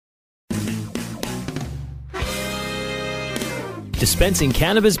Dispensing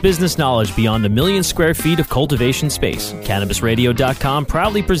cannabis business knowledge beyond a million square feet of cultivation space, CannabisRadio.com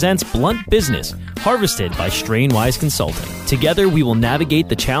proudly presents Blunt Business, harvested by Strainwise Consulting. Together, we will navigate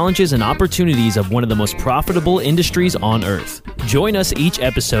the challenges and opportunities of one of the most profitable industries on earth. Join us each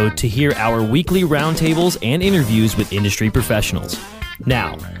episode to hear our weekly roundtables and interviews with industry professionals.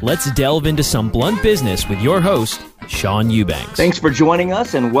 Now, let's delve into some blunt business with your host, Sean Eubanks. Thanks for joining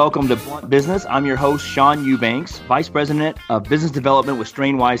us and welcome to Blunt Business. I'm your host, Sean Eubanks, Vice President of Business Development with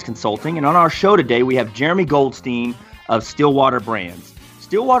Strainwise Consulting. And on our show today, we have Jeremy Goldstein of Stillwater Brands.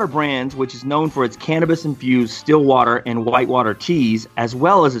 Stillwater Brands, which is known for its cannabis-infused Stillwater and Whitewater teas, as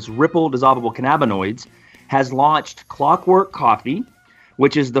well as its Ripple dissolvable cannabinoids, has launched Clockwork Coffee,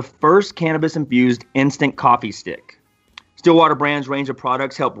 which is the first cannabis-infused instant coffee stick. Stillwater Brands' range of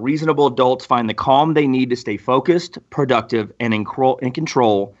products help reasonable adults find the calm they need to stay focused, productive, and in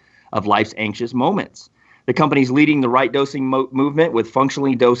control of life's anxious moments. The company's leading the right dosing movement with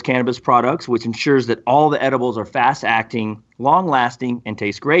functionally dosed cannabis products, which ensures that all the edibles are fast-acting, long-lasting, and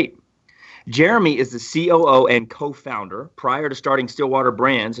taste great. Jeremy is the COO and co-founder. Prior to starting Stillwater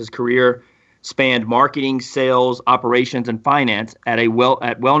Brands, his career spanned marketing, sales, operations, and finance at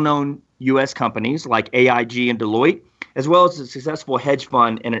well-known U.S. companies like AIG and Deloitte, as well as a successful hedge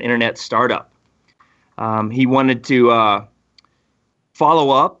fund and an internet startup. He wanted to follow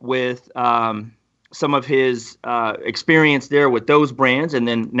up with some of his experience there with those brands, and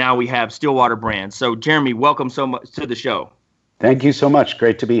then now we have Stillwater Brands. So, Jeremy, welcome so much to the show. Thank you so much.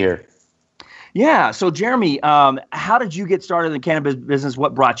 Great to be here. Yeah. So, Jeremy, how did you get started in the cannabis business?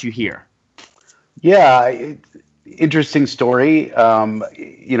 What brought you here? Yeah, interesting story.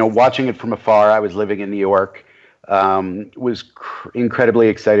 Watching it from afar, I was living in New York. Was incredibly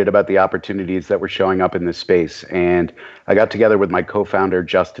excited about the opportunities that were showing up in this space. And I got together with my co-founder,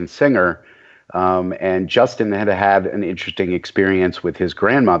 Justin Singer, and Justin had an interesting experience with his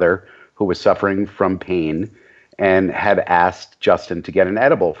grandmother who was suffering from pain and had asked Justin to get an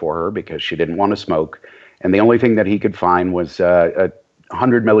edible for her because she didn't want to smoke. And the only thing that he could find was a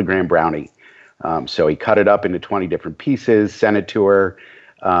 100-milligram brownie. So he cut it up into 20 different pieces, sent it to her.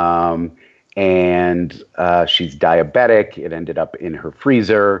 And she's diabetic. It ended up in her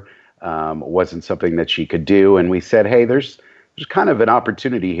freezer. It wasn't something that she could do. And we said, hey, there's kind of an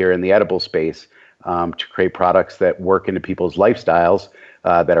opportunity here in the edible space to create products that work into people's lifestyles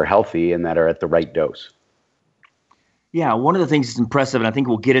that are healthy and that are at the right dose. Yeah, one of the things that's impressive, and I think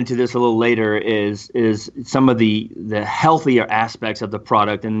we'll get into this a little later, is some of the healthier aspects of the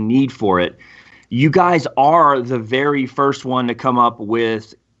product and the need for it. You guys are the very first one to come up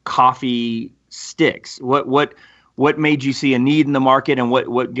with coffee sticks. What made you see a need in the market, and what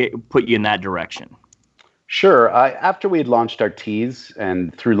put you in that direction? Sure. After we had launched our teas,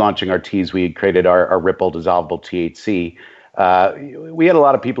 and through launching our teas, we had created our Ripple dissolvable THC. We had a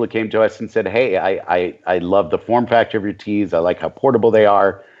lot of people who came to us and said, "Hey, I love the form factor of your teas. I like how portable they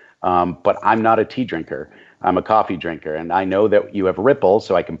are, but I'm not a tea drinker. I'm a coffee drinker, and I know that you have Ripple,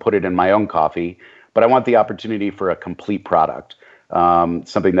 so I can put it in my own coffee. But I want the opportunity for a complete product."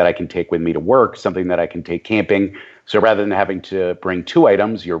 Something that I can take with me to work, something that I can take camping. So rather than having to bring two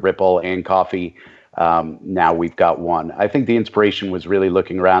items, your Ripple and coffee, now we've got one. I think the inspiration was really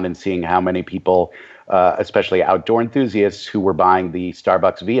looking around and seeing how many people, especially outdoor enthusiasts, who were buying the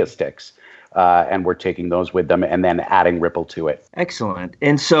Starbucks Via sticks and were taking those with them and then adding Ripple to it. Excellent.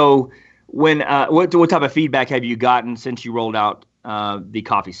 And so what type of feedback have you gotten since you rolled out the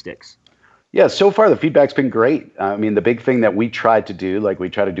coffee sticks? Yeah, so far the feedback's been great. I mean, the big thing that we tried to do, like we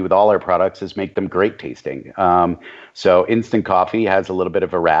try to do with all our products, is make them great tasting. So instant coffee has a little bit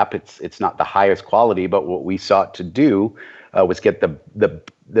of a rap. It's not the highest quality, but what we sought to do was get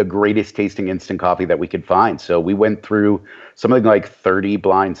the greatest tasting instant coffee that we could find. So we went through something like 30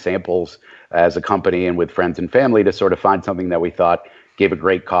 blind samples as a company and with friends and family to sort of find something that we thought gave a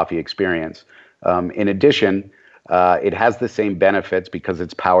great coffee experience. In addition, it has the same benefits because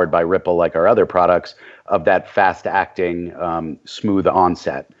it's powered by Ripple, like our other products, of that fast-acting, smooth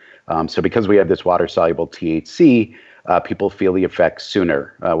onset. So because we have this water-soluble THC, people feel the effects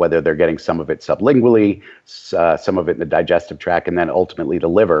sooner, whether they're getting some of it sublingually, some of it in the digestive tract, and then ultimately the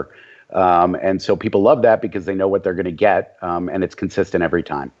liver. And so people love that because they know what they're going to get, and it's consistent every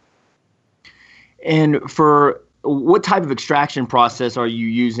time. And for what type of extraction process are you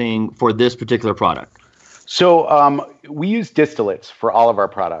using for this particular product? So we use distillates for all of our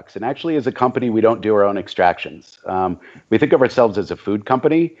products. And actually, as a company, we don't do our own extractions. We think of ourselves as a food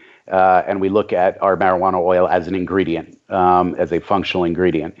company, and we look at our marijuana oil as an ingredient, as a functional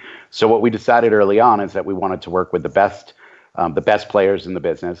ingredient. So what we decided early on is that we wanted to work with the best players in the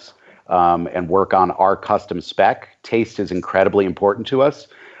business, and work on our custom spec. Taste is incredibly important to us,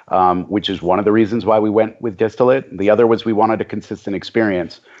 which is one of the reasons why we went with distillate. The other was we wanted a consistent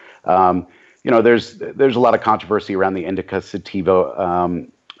experience. There's a lot of controversy around the indica sativa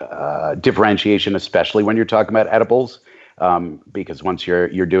differentiation, especially when you're talking about edibles, because once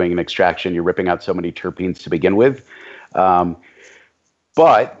you're doing an extraction, you're ripping out so many terpenes to begin with.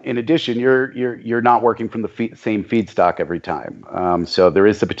 But in addition, you're not working from the same feedstock every time. So there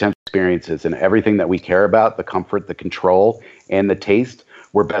is the potential experiences, and everything that we care about, the comfort, the control, and the taste,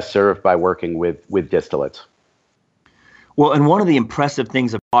 we're best served by working with distillates. Well, and one of the impressive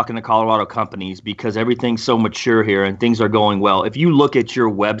things of talking to Colorado companies, because everything's so mature here and things are going well, if you look at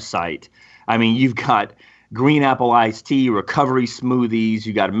your website, I mean, you've got green apple iced tea, recovery smoothies,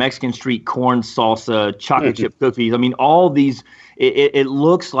 you got Mexican street corn salsa, chocolate chip cookies. I mean, all these, it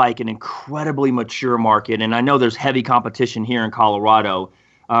looks like an incredibly mature market. And I know there's heavy competition here in Colorado.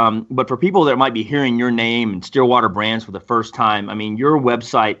 But for people that might be hearing your name and Stillwater Brands for the first time, I mean, your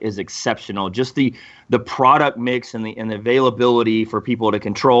website is exceptional. Just the product mix and the availability for people to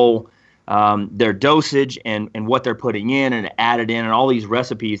control their dosage and what they're putting in and add it in and all these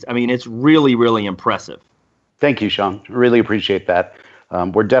recipes. I mean, it's really, really impressive. Thank you, Sean. Really appreciate that.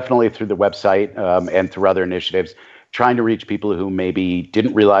 We're definitely through the website and through other initiatives trying to reach people who maybe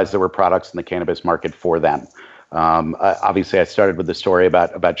didn't realize there were products in the cannabis market for them. Obviously, I started with the story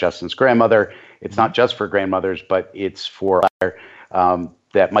about Justin's grandmother. It's not just for grandmothers, but it's for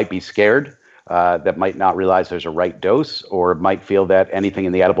that might be scared, that might not realize there's a right dose, or might feel that anything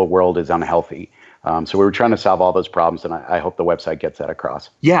in the edible world is unhealthy. So we were trying to solve all those problems, and I hope the website gets that across.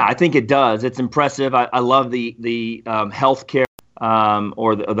 Yeah, I think it does. It's impressive. I love the healthcare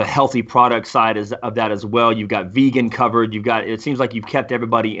or the healthy product side of that as well. You've got vegan covered. It seems like you've kept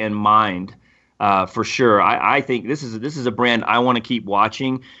everybody in mind. For sure. I think this is a brand I want to keep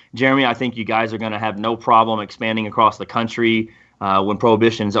watching. Jeremy, I think you guys are going to have no problem expanding across the country when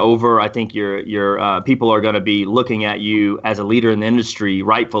Prohibition's over. I think your people are going to be looking at you as a leader in the industry,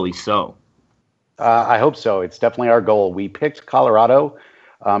 rightfully so. I hope so. It's definitely our goal. We picked Colorado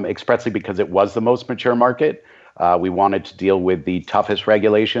expressly because it was the most mature market. We wanted to deal with the toughest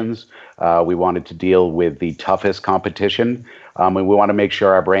regulations. We wanted to deal with the toughest competition. And we want to make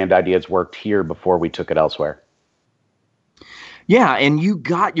sure our brand ideas worked here before we took it elsewhere. Yeah, and you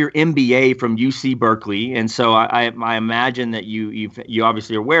got your MBA from UC Berkeley, and so I imagine that you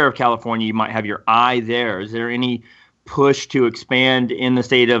obviously are aware of California. You might have your eye there. Is there any push to expand in the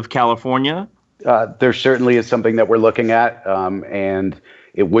state of California? There certainly is something that we're looking at, and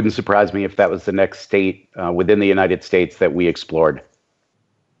it wouldn't surprise me if that was the next state within the United States that we explored.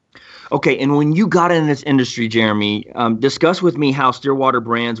 Okay, and when you got in this industry, Jeremy, discuss with me how Stillwater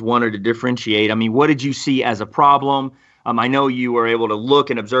Brands wanted to differentiate. I mean, what did you see as a problem? I know you were able to look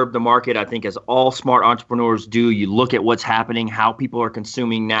and observe the market, I think, as all smart entrepreneurs do. You look at what's happening, how people are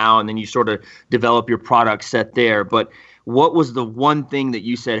consuming now, and then you sort of develop your product set there. But what was the one thing that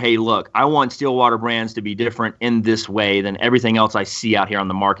you said, hey, look, I want Stillwater Brands to be different in this way than everything else I see out here on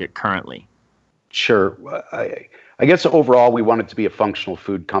the market currently? Sure. I guess overall, we wanted to be a functional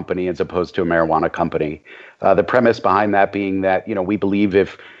food company as opposed to a marijuana company. The premise behind that being that, we believe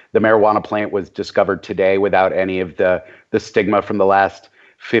if the marijuana plant was discovered today without any of the stigma from the last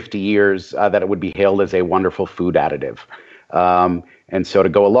 50 years, that it would be hailed as a wonderful food additive. And so to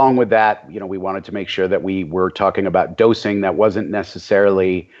go along with that, we wanted to make sure that we were talking about dosing that wasn't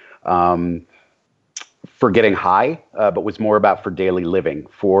necessarily for getting high, but was more about for daily living,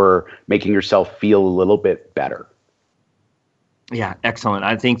 for making yourself feel a little bit better. Yeah, excellent.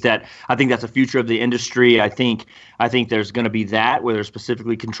 I think that's the future of the industry. I think there's going to be that where they're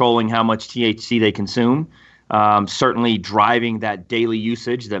specifically controlling how much THC they consume. Certainly driving that daily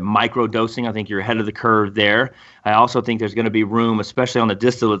usage, that micro dosing. I think you're ahead of the curve there. I also think there's going to be room, especially on the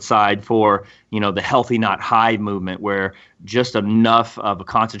distillate side, for the healthy not high movement, where just enough of a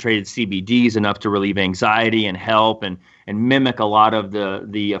concentrated CBD is enough to relieve anxiety and help and mimic a lot of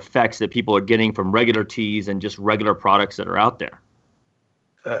the effects that people are getting from regular teas and just regular products that are out there.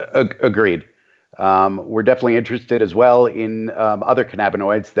 Agreed. We're definitely interested as well in other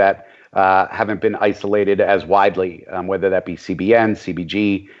cannabinoids that haven't been isolated as widely, whether that be CBN,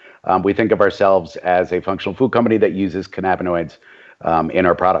 CBG. We think of ourselves as a functional food company that uses cannabinoids in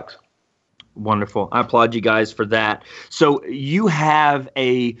our products. Wonderful. I applaud you guys for that. So you have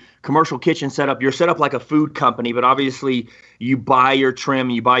a commercial kitchen set up. You're set up like a food company, but obviously you buy your trim,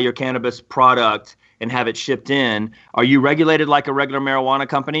 you buy your cannabis product and have it shipped in. Are you regulated like a regular marijuana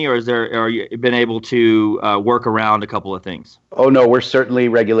company, or are you been able to work around a couple of things? Oh, no, we're certainly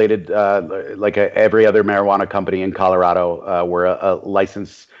regulated like every other marijuana company in Colorado. We're a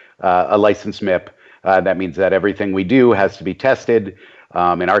licensed a licensed MIP. That means that everything we do has to be tested.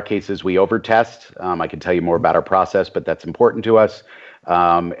 In our cases, we over-test. I can tell you more about our process, but that's important to us.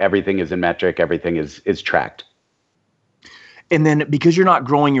 Everything is in metric. Everything is tracked. And then because you're not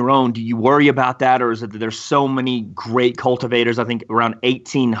growing your own, do you worry about that? Or is it that there's so many great cultivators, I think around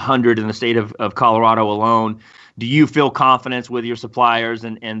 1,800 in the state of Colorado alone? Do you feel confidence with your suppliers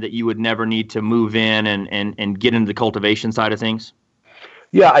and that you would never need to move in and get into the cultivation side of things?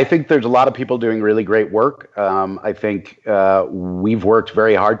 Yeah, I think there's a lot of people doing really great work. I think we've worked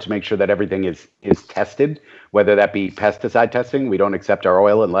very hard to make sure that everything is tested, whether that be pesticide testing. We don't accept our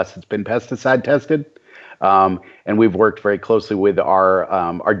oil unless it's been pesticide tested. And we've worked very closely with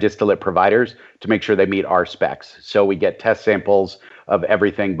our distillate providers to make sure they meet our specs. So we get test samples of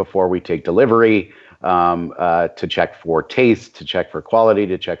everything before we take delivery, to check for taste, to check for quality,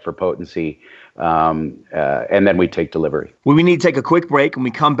 to check for potency. And then we take delivery. Well, we need to take a quick break. When we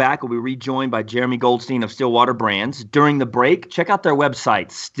come back, we'll be rejoined by Jeremy Goldstein of Stillwater Brands. During the break, check out their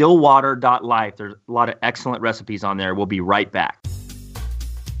website, stillwater.life. There's a lot of excellent recipes on there. We'll be right back.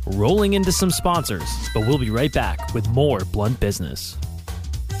 Rolling into some sponsors, but we'll be right back with more Blunt Business.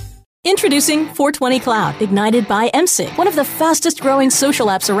 Introducing 420 Cloud, ignited by MSIG, one of the fastest growing social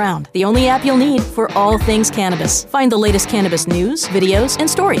apps around. The only app you'll need for all things cannabis. Find the latest cannabis news, videos, and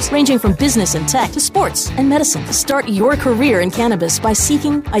stories, ranging from business and tech to sports and medicine. Start your career in cannabis by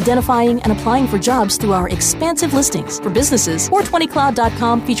seeking, identifying, and applying for jobs through our expansive listings. For businesses,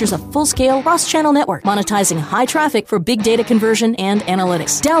 420cloud.com features a full-scale cross-channel network, monetizing high traffic for big data conversion and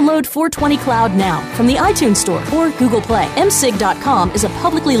analytics. Download 420 Cloud now from the iTunes Store or Google Play. MSIG.com is a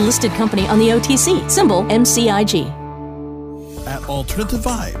publicly listed company on the OTC, symbol MCIG. At Alternative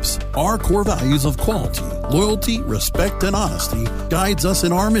Vibes, our core values of quality, loyalty, respect, and honesty guides us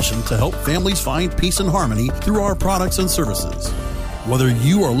in our mission to help families find peace and harmony through our products and services. Whether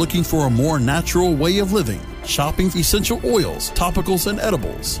you are looking for a more natural way of living, shopping essential oils, topicals, and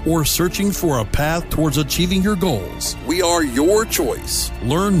edibles, or searching for a path towards achieving your goals, we are your choice.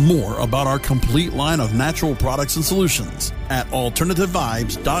 Learn more about our complete line of natural products and solutions at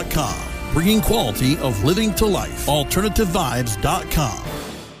AlternativeVibes.com. Bringing quality of living to life. AlternativeVibes.com.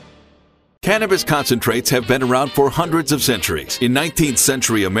 Cannabis concentrates have been around for hundreds of centuries. In 19th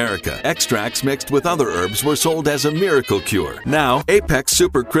century America, extracts mixed with other herbs were sold as a miracle cure. Now, Apex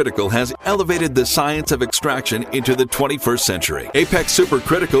Supercritical has elevated the science of extraction into the 21st century. Apex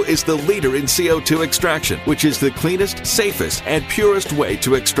Supercritical is the leader in CO2 extraction, which is the cleanest, safest, and purest way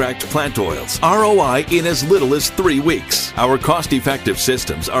to extract plant oils. ROI in as little as 3 weeks. Our cost-effective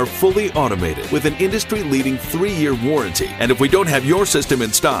systems are fully automated with an industry-leading 3-year warranty. And if we don't have your system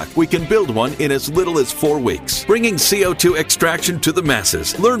in stock, we can build one in as little as 4 weeks, bringing CO2 extraction to the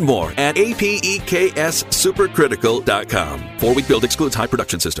masses. Learn more at APEKSSupercritical.com. 4-week build excludes high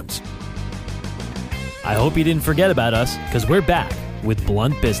production systems. I hope you didn't forget about us, because we're back with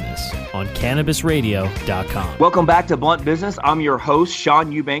Blunt Business on CannabisRadio.com. Welcome back to Blunt Business. I'm your host,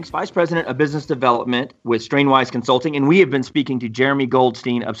 Sean Eubanks, Vice President of Business Development with Strainwise Consulting, and we have been speaking to Jeremy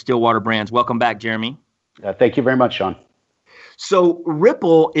Goldstein of Stillwater Brands. Welcome back, Jeremy. Thank you very much, Sean. So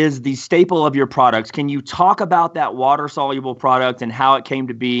Ripple is the staple of your products. Can you talk about that water-soluble product and how it came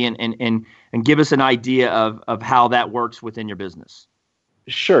to be and give us an idea of how that works within your business?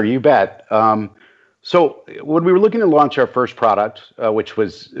 Sure, you bet. So when we were looking to launch our first product, which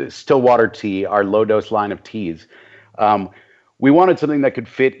was Stillwater Tea, our low-dose line of teas, we wanted something that could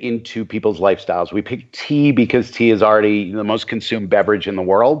fit into people's lifestyles. We picked tea because tea is already the most consumed beverage in the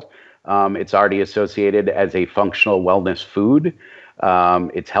world. It's already associated as a functional wellness food.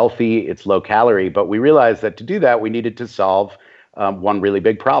 It's healthy, it's low calorie, but we realized that to do that, we needed to solve one really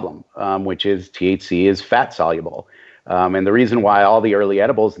big problem, which is THC is fat soluble. And the reason why all the early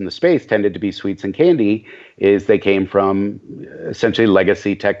edibles in the space tended to be sweets and candy is they came from essentially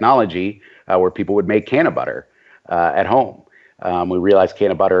legacy technology where people would make canna butter at home. We realized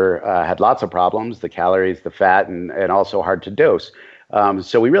canna butter had lots of problems, the calories, the fat, and also hard to dose.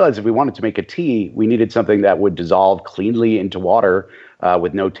 So we realized if we wanted to make a tea, we needed something that would dissolve cleanly into water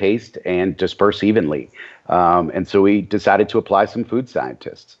with no taste and disperse evenly. And so we decided to apply some food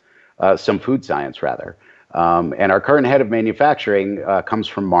science. And our current head of manufacturing comes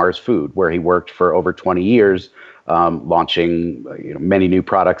from Mars Food, where he worked for over 20 years, launching many new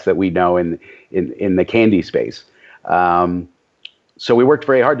products that we know in the candy space. So we worked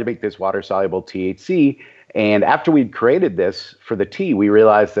very hard to make this water-soluble THC. And after we'd created this for the tea, we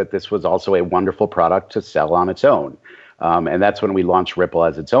realized that this was also a wonderful product to sell on its own. And that's when we launched Ripple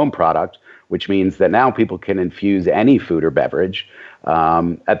as its own product, which means that now people can infuse any food or beverage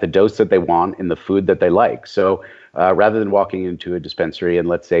at the dose that they want in the food that they like. So rather than walking into a dispensary and,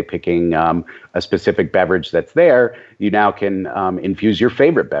 let's say, picking a specific beverage that's there, you now can infuse your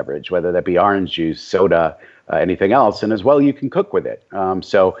favorite beverage, whether that be orange juice, soda, anything else. And as well, you can cook with it.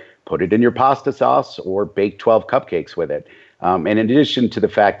 So put it in your pasta sauce or bake 12 cupcakes with it. And in addition to the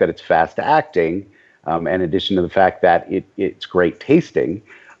fact that it's fast acting, and in addition to the fact that it's great tasting,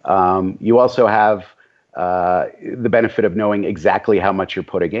 you also have the benefit of knowing exactly how much you're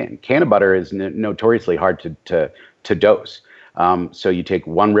putting in. Canna butter is notoriously hard to dose. So you take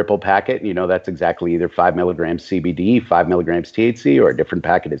one Ripple packet, and that's exactly either 5 milligrams CBD, 5 milligrams THC, or a different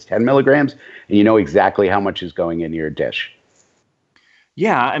packet is 10 milligrams, and you know exactly how much is going into your dish.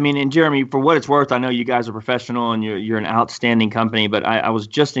 Yeah, I mean, and Jeremy, for what it's worth, I know you guys are professional and you're an outstanding company, but I was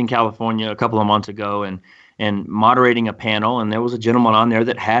just in California a couple of months ago and moderating a panel, and there was a gentleman on there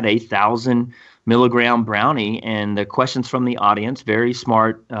that had a 1,000 milligram brownie, and the questions from the audience, very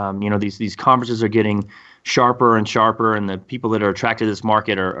smart. These conferences are getting sharper and sharper, and the people that are attracted to this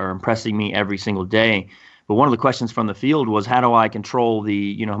market are impressing me every single day. But one of the questions from the field was, how do I control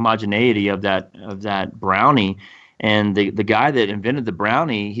the homogeneity of that brownie? And the guy that invented the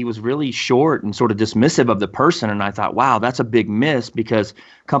brownie, he was really short and sort of dismissive of the person. And I thought, wow, that's a big miss, because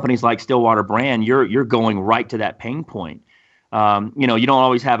companies like Stillwater Brand, you're going right to that pain point. You don't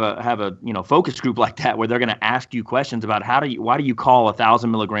always have a focus group like that where they're going to ask you questions about why do you call 1,000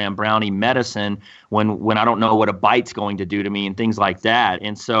 milligram brownie medicine when I don't know what a bite's going to do to me and things like that.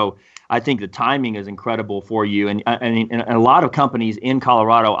 And so I think the timing is incredible for you. And a lot of companies in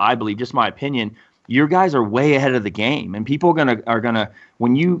Colorado, I believe, just my opinion, your guys are way ahead of the game, and people are gonna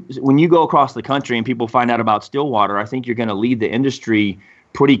when you go across the country and people find out about Stillwater, I think you're going to lead the industry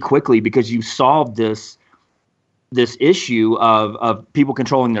pretty quickly, because you solved this issue of people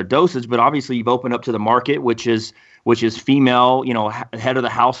controlling their dosage. But obviously, you've opened up to the market, which is female, head of the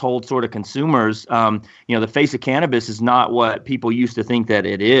household sort of consumers. The face of cannabis is not what people used to think that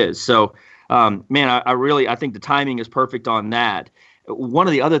it is. So, I think the timing is perfect on that. One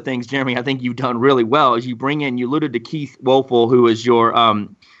of the other things, Jeremy, I think you've done really well is you alluded to Keith Woelfel, who is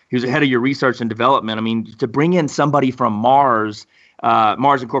who's the head of your research and development. I mean, to bring in somebody from Mars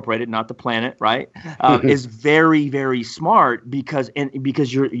Incorporated, not the planet, right, is very, very smart, because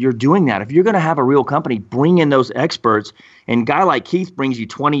you're doing that. If you're going to have a real company, bring in those experts. And a guy like Keith brings you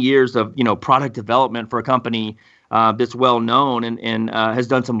 20 years of product development for a company that's well known and has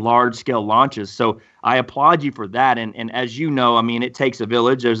done some large scale launches. So I applaud you for that. And as you know, I mean, it takes a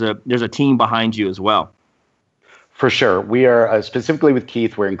village. There's a team behind you as well. For sure. We are specifically with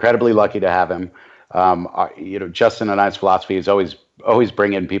Keith, we're incredibly lucky to have him. Justin and I's philosophy is always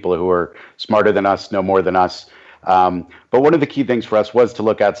bring in people who are smarter than us, know more than us. But one of the key things for us was to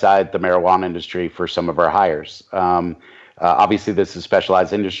look outside the marijuana industry for some of our hires. Obviously, this is a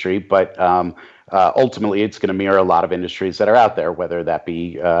specialized industry, but ultimately, it's going to mirror a lot of industries that are out there, whether that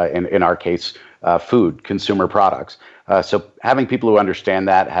be, in our case, food, consumer products. So having people who understand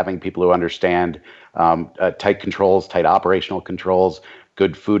that, having people who understand tight controls, tight operational controls,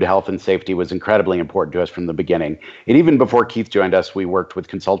 good food health and safety was incredibly important to us from the beginning. And even before Keith joined us, we worked with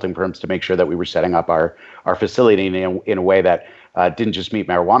consulting firms to make sure that we were setting up our facility in a way that didn't just meet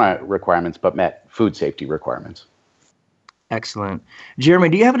marijuana requirements, but met food safety requirements. Excellent. Jeremy,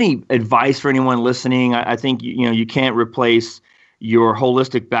 do you have any advice for anyone listening? I think you can't replace your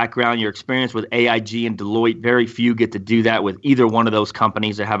holistic background, your experience with AIG and Deloitte. Very few get to do that with either one of those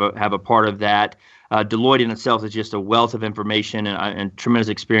companies that have a part of that. Deloitte in itself is just a wealth of information and tremendous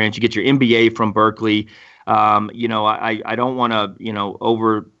experience. You get your MBA from Berkeley. I don't want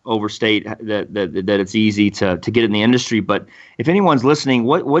to overstate that it's easy to get in the industry. But if anyone's listening,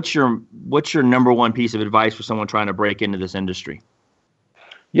 what's your number one piece of advice for someone trying to break into this industry?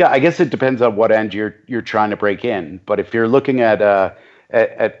 Yeah, I guess it depends on what end you're trying to break in. But if you're looking at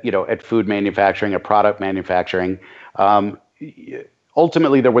food manufacturing, at product manufacturing,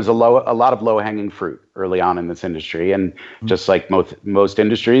 ultimately, there was a lot of low-hanging fruit early on in this industry, and just like most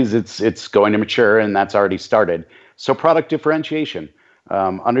industries, it's going to mature, and that's already started. So, product differentiation,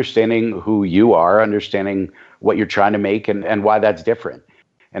 understanding who you are, understanding what you're trying to make, and why that's different,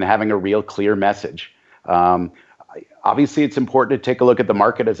 and having a real clear message. Obviously, it's important to take a look at the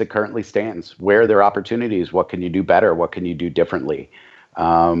market as it currently stands. Where are there opportunities? What can you do better? What can you do differently?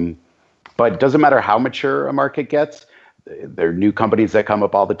 But it doesn't matter how mature a market gets. There are new companies that come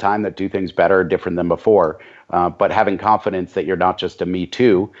up all the time that do things better or different than before. But having confidence that you're not just a me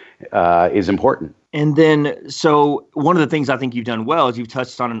too is important. And then, so one of the things I think you've done well is you've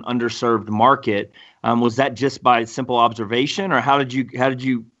touched on an underserved market. Was that just by simple observation, or how did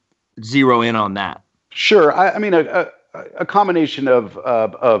you zero in on that? Sure. I mean, a combination of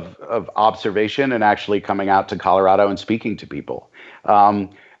observation and actually coming out to Colorado and speaking to people.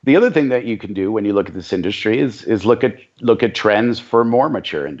 The other thing that you can do when you look at this industry is look at trends for more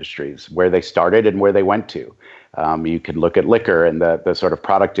mature industries, where they started and where they went to. You can look at liquor and the sort of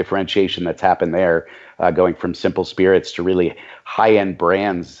product differentiation that's happened there, going from simple spirits to really high-end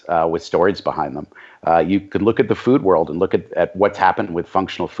brands with stories behind them. You could look at the food world and look at what's happened with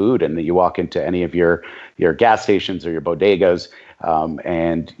functional food, and you walk into any of your gas stations or your bodegas,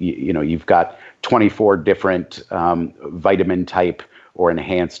 and you've got 24 different vitamin type or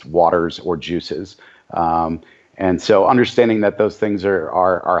enhanced waters or juices. And so understanding that those things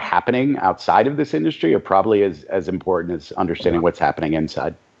are happening outside of this industry are probably as important as understanding what's happening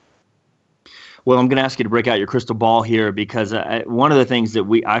inside. Well, I'm going to ask you to break out your crystal ball here, because one of the things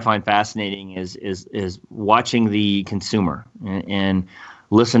that I find fascinating is watching the consumer and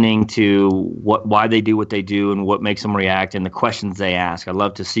listening to why they do what they do and what makes them react and the questions they ask. I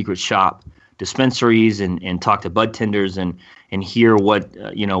love to secret shop dispensaries and talk to bud tenders and hear what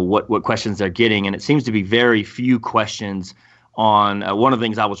questions they're getting. And it seems to be very few questions on one of the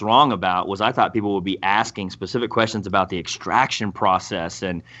things I was wrong about was I thought people would be asking specific questions about the extraction process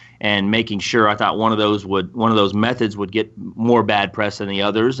and making sure. I thought one of those methods would get more bad press than the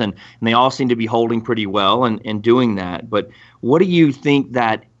others, and they all seem to be holding pretty well and doing that. But what do you think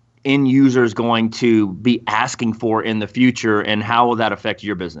that end user is going to be asking for in the future, and how will that affect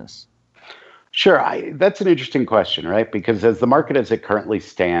your business? Sure. That's an interesting question, right? Because as the market as it currently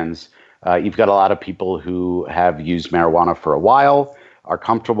stands, you've got a lot of people who have used marijuana for a while, are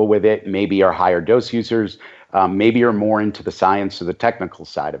comfortable with it, maybe are higher dose users, maybe are more into the science or the technical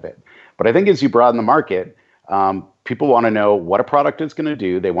side of it. But I think as you broaden the market, people want to know what a product is going to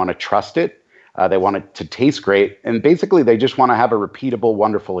do. They want to trust it. They want it to taste great. And basically, they just want to have a repeatable,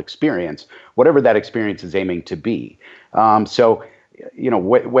 wonderful experience, whatever that experience is aiming to be.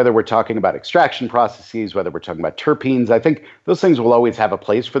 Whether we're talking about extraction processes, whether we're talking about terpenes, I think those things will always have a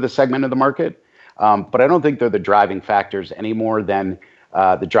place for the segment of the market. But I don't think they're the driving factors any more than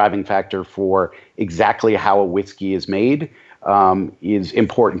the driving factor for exactly how a whiskey is made is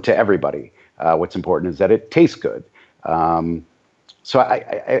important to everybody. What's important is that it tastes good. So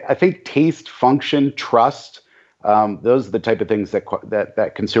I think taste, function, trust, those are the type of things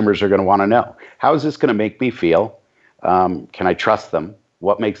that consumers are going to want to know. How is this going to make me feel? Can I trust them?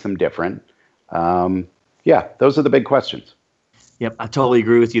 What makes them different? Those are the big questions. Yep, I totally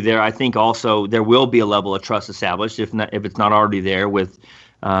agree with you there. I think also there will be a level of trust established if it's not already there with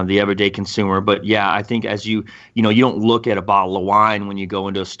the everyday consumer. But yeah, I think as you don't look at a bottle of wine when you go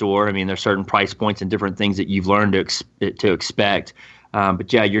into a store. I mean, there's certain price points and different things that you've learned to expect.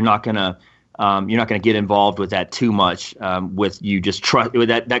 But yeah, you're not gonna get involved with that too much. With you just trust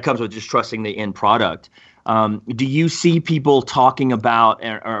that comes with just trusting the end product. Do you see people talking about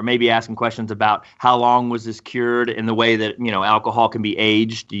or maybe asking questions about how long was this cured in the way that, alcohol can be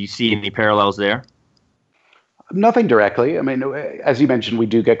aged? Do you see any parallels there? Nothing directly. I mean, as you mentioned, we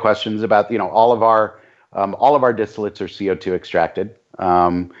do get questions about, all of our distillates are CO2 extracted.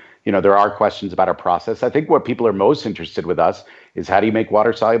 There are questions about our process. I think what people are most interested with us is how do you make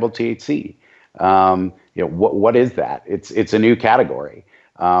water soluble THC? What is that? It's a new category.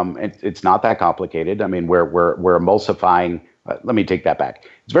 It's not that complicated. I mean, we're emulsifying. Let me take that back.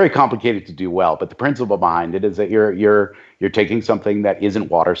 It's very complicated to do well, but the principle behind it is that you're taking something that isn't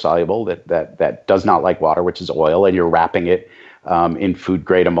water soluble, that does not like water, which is oil, and you're wrapping it in food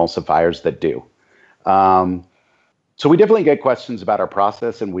grade emulsifiers that do. So we definitely get questions about our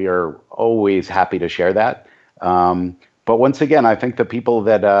process, and we are always happy to share that. But once again, I think the people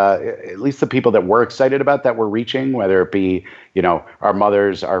that, at least the people that we're excited about that we're reaching, whether it be, our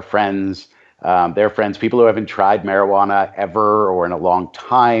mothers, our friends, their friends, people who haven't tried marijuana ever or in a long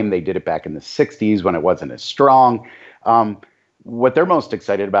time, they did it back in the 60s when it wasn't as strong. What they're most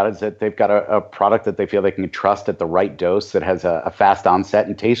excited about is that they've got a product that they feel they can trust at the right dose that has a fast onset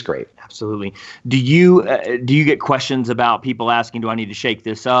and tastes great. Absolutely. Do you get questions about people asking, do I need to shake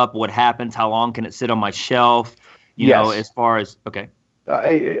this up? What happens? How long can it sit on my shelf? Yes. As far as, okay.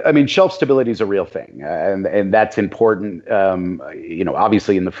 I mean, shelf stability is a real thing, and that's important,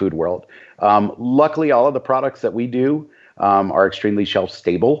 obviously in the food world. Luckily, all of the products that we do are extremely shelf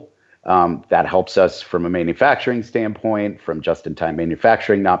stable. That helps us from a manufacturing standpoint, from just-in-time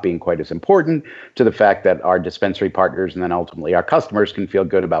manufacturing not being quite as important, to the fact that our dispensary partners and then ultimately our customers can feel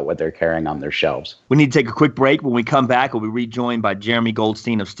good about what they're carrying on their shelves. We need to take a quick break. When we come back, we'll be rejoined by Jeremy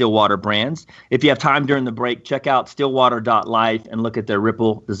Goldstein of Stillwater Brands. If you have time during the break, check out stillwater.life and look at their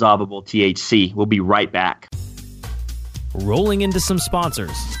Ripple Dissolvable THC. We'll be right back. Rolling into some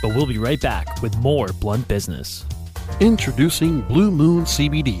sponsors, but we'll be right back with more Blunt Business. Introducing Blue Moon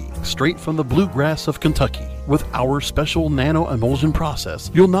CBD, straight from the bluegrass of Kentucky. With our special nano emulsion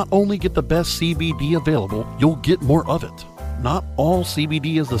process, you'll not only get the best CBD available, you'll get more of it. Not all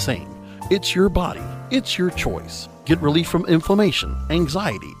CBD is the same. It's your body. It's your choice. Get relief from inflammation,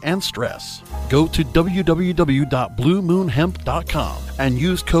 anxiety, and stress. Go to www.bluemoonhemp.com and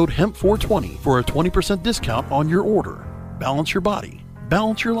use code HEMP420 for a 20% discount on your order. Balance your body.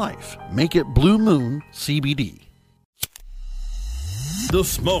 Balance your life. Make it Blue Moon CBD. The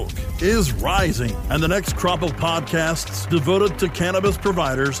smoke is rising, and the next crop of podcasts devoted to cannabis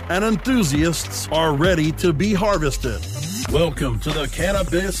providers and enthusiasts are ready to be harvested. Welcome to the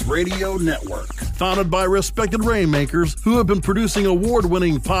Cannabis Radio Network, founded by respected rainmakers who have been producing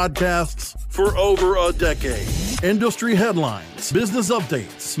award-winning podcasts for over a decade. Industry headlines, business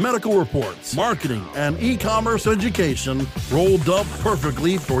updates, medical reports, marketing, and e-commerce education rolled up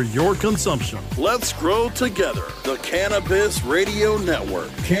perfectly for your consumption. Let's grow together. The Cannabis Radio Network.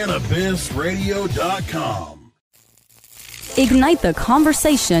 CannabisRadio.com. Ignite the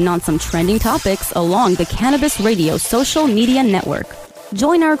conversation on some trending topics along the Cannabis Radio social media network.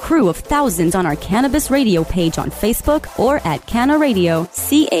 Join our crew of thousands on our Cannabis Radio page on Facebook or at Canna Radio,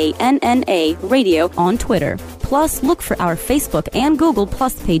 CANNA Radio on Twitter. Plus, look for our Facebook and Google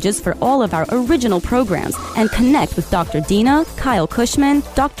Plus pages for all of our original programs and connect with Dr. Dina, Kyle Cushman,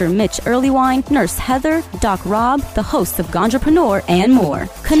 Dr. Mitch Earlywine, Nurse Heather, Doc Rob, the hosts of Ganjapreneur, and more.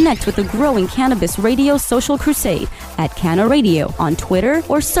 Connect with the growing Cannabis Radio social crusade at Canna Radio on Twitter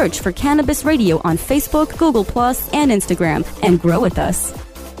or search for Cannabis Radio on Facebook, Google Plus, and Instagram and grow with us.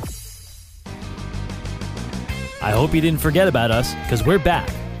 I hope you didn't forget about us, because we're back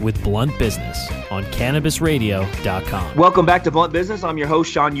with Blunt Business on CannabisRadio.com. Welcome back to Blunt Business. I'm your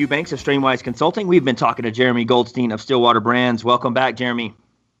host, Sean Eubanks of Strainwise Consulting. We've been talking to Jeremy Goldstein of Stillwater Brands. Welcome back, Jeremy.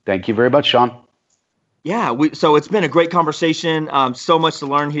 Thank you very much, Sean. Yeah, so it's been a great conversation. So much to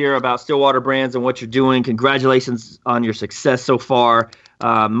learn here about Stillwater Brands and what you're doing. Congratulations on your success so far.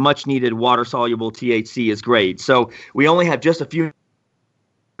 Much needed water-soluble THC is great. So we only have just a few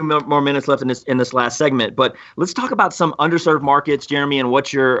more minutes left in this last segment, but let's talk about some underserved markets, Jeremy, and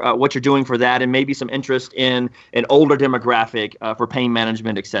what you're doing for that, and maybe some interest in an older demographic for pain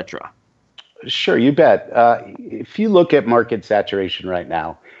management, etc. Sure, you bet. If you look at market saturation right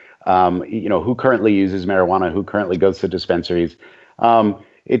now, who currently uses marijuana, who currently goes to dispensaries,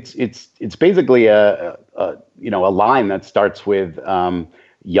 it's basically a line that starts with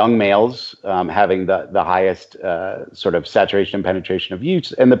young males having the highest sort of saturation and penetration of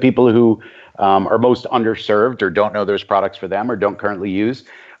use, and the people who are most underserved or don't know there's products for them or don't currently use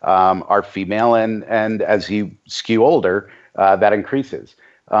are female, and as you skew older, that increases.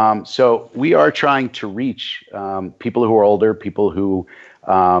 So we are trying to reach people who are older, people who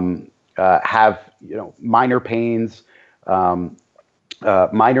have minor pains,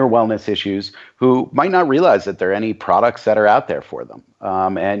 minor wellness issues, who might not realize that there are any products that are out there for them.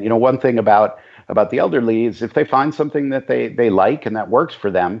 And one thing about the elderly is if they find something that they like and that works for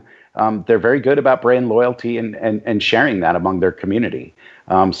them, they're very good about brand loyalty and sharing that among their community.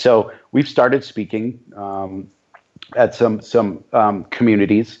 So we've started speaking at some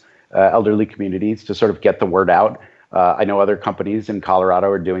communities, elderly communities, to sort of get the word out. I know other companies in Colorado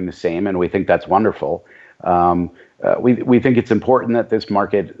are doing the same, and we think that's wonderful. We think it's important that this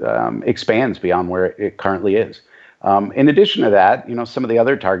market expands beyond where it currently is. In addition to that, some of the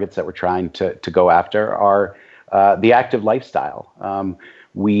other targets that we're trying to go after are the active lifestyle. I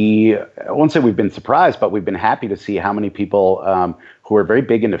won't say we've been surprised, but we've been happy to see how many people who are very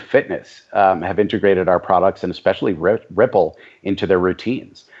big into fitness have integrated our products, and especially Ripple, into their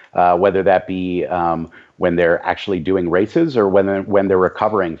routines, whether that be when they're actually doing races or when they're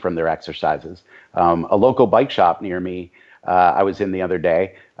recovering from their exercises. A local bike shop near me I was in the other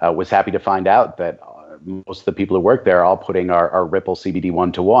day was happy to find out that most of the people who work there are all putting our Ripple CBD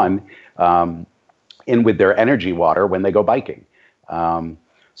 1-to-1 in with their energy water when they go biking.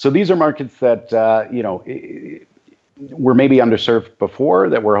 So these are markets that were maybe underserved before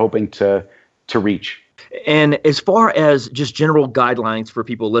that we're hoping to reach. And as far as just general guidelines for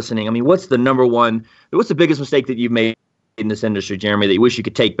people listening, I mean, what's the biggest mistake that you've made in this industry, Jeremy, that you wish you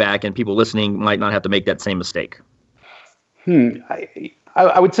could take back and people listening might not have to make that same mistake?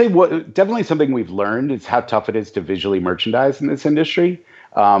 I would say definitely something we've learned is how tough it is to visually merchandise in this industry.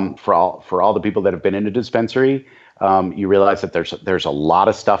 For all the people that have been in a dispensary, you realize that there's a lot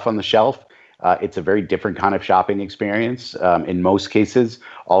of stuff on the shelf. It's a very different kind of shopping experience. In most cases,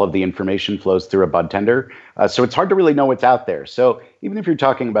 all of the information flows through a bud tender. So it's hard to really know what's out there. So even if you're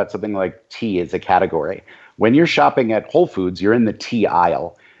talking about something like tea as a category, when you're shopping at Whole Foods, you're in the tea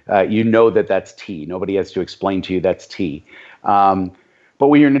aisle. you know that that's tea. Nobody has to explain to you that's tea. But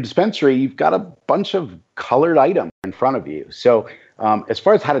when you're in a dispensary, you've got a bunch of colored items in front of you. So as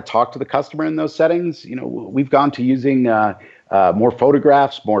far as how to talk to the customer in those settings, we've gone to using more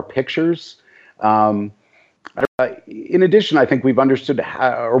photographs, more pictures. In addition, I think we've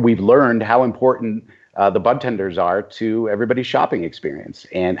we've learned how important the bud tenders are to everybody's shopping experience,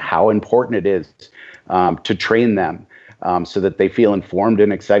 and how important it is to train them so that they feel informed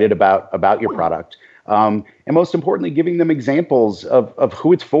and excited about your product. And most importantly, giving them examples of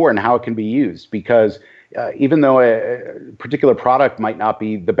who it's for and how it can be used. Because even though a particular product might not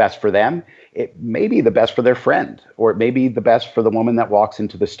be the best for them, it may be the best for their friend, or it may be the best for the woman that walks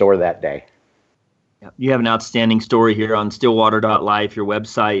into the store that day. You have an outstanding story here on stillwater.life, your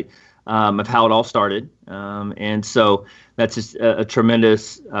website, of how it all started. And so that's just a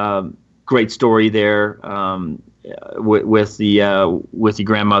tremendous, great story there with your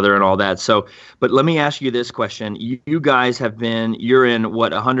grandmother and all that. So, but let me ask you this question. You guys you're in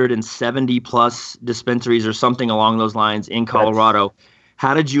 170 plus dispensaries or something along those lines in Colorado.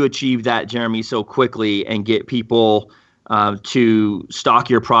 How did you achieve that, Jeremy, so quickly and get people to stock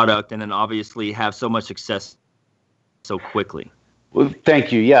your product and then obviously have so much success so quickly? Well,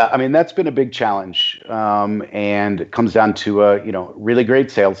 thank you. Yeah, I mean, that's been a big challenge, and it comes down to a really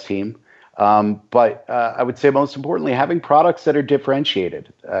great sales team. But I would say most importantly, having products that are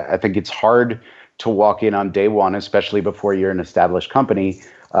differentiated. I think it's hard to walk in on day one, especially before you're an established company,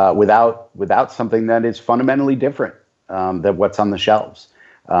 without something that is fundamentally different than what's on the shelves.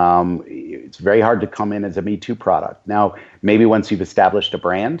 It's very hard to come in as a Me Too product. Now, maybe once you've established a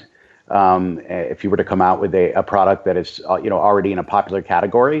brand, if you were to come out with a product that is already in a popular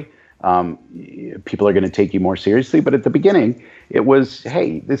category, people are going to take you more seriously. But at the beginning, it was,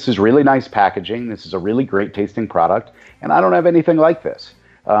 hey, this is really nice packaging. This is a really great tasting product, and I don't have anything like this.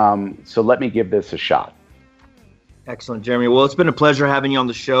 So let me give this a shot. Excellent, Jeremy. Well, it's been a pleasure having you on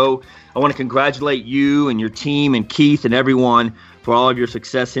the show. I want to congratulate you and your team and Keith and everyone for all of your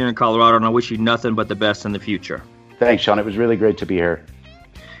success here in Colorado, and I wish you nothing but the best in the future. Thanks, Sean. It was really great to be here.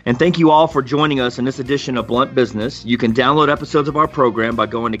 And thank you all for joining us in this edition of Blunt Business. You can download episodes of our program by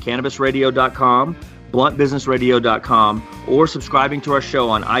going to cannabisradio.com, bluntbusinessradio.com, or subscribing to our show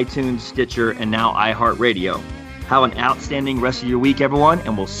on iTunes, Stitcher, and now iHeartRadio. Have an outstanding rest of your week, everyone,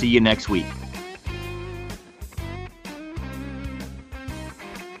 and we'll see you next week.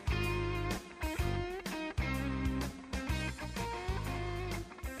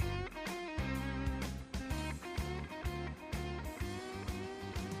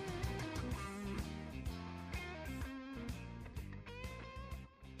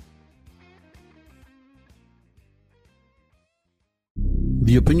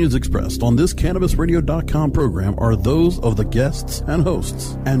 The opinions expressed on this CannabisRadio.com program are those of the guests and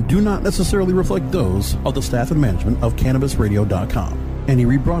hosts and do not necessarily reflect those of the staff and management of CannabisRadio.com. Any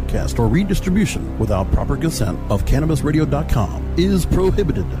rebroadcast or redistribution without proper consent of CannabisRadio.com is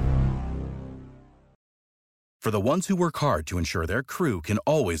prohibited. For the ones who work hard to ensure their crew can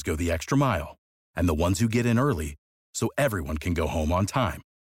always go the extra mile, and the ones who get in early so everyone can go home on time,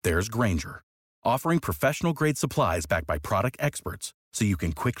 there's Grainger, offering professional-grade supplies backed by product experts so you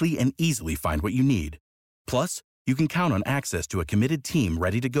can quickly and easily find what you need. Plus, you can count on access to a committed team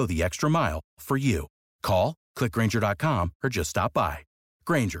ready to go the extra mile for you. Call, click Grainger.com, or just stop by.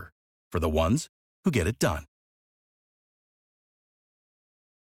 Grainger, for the ones who get it done.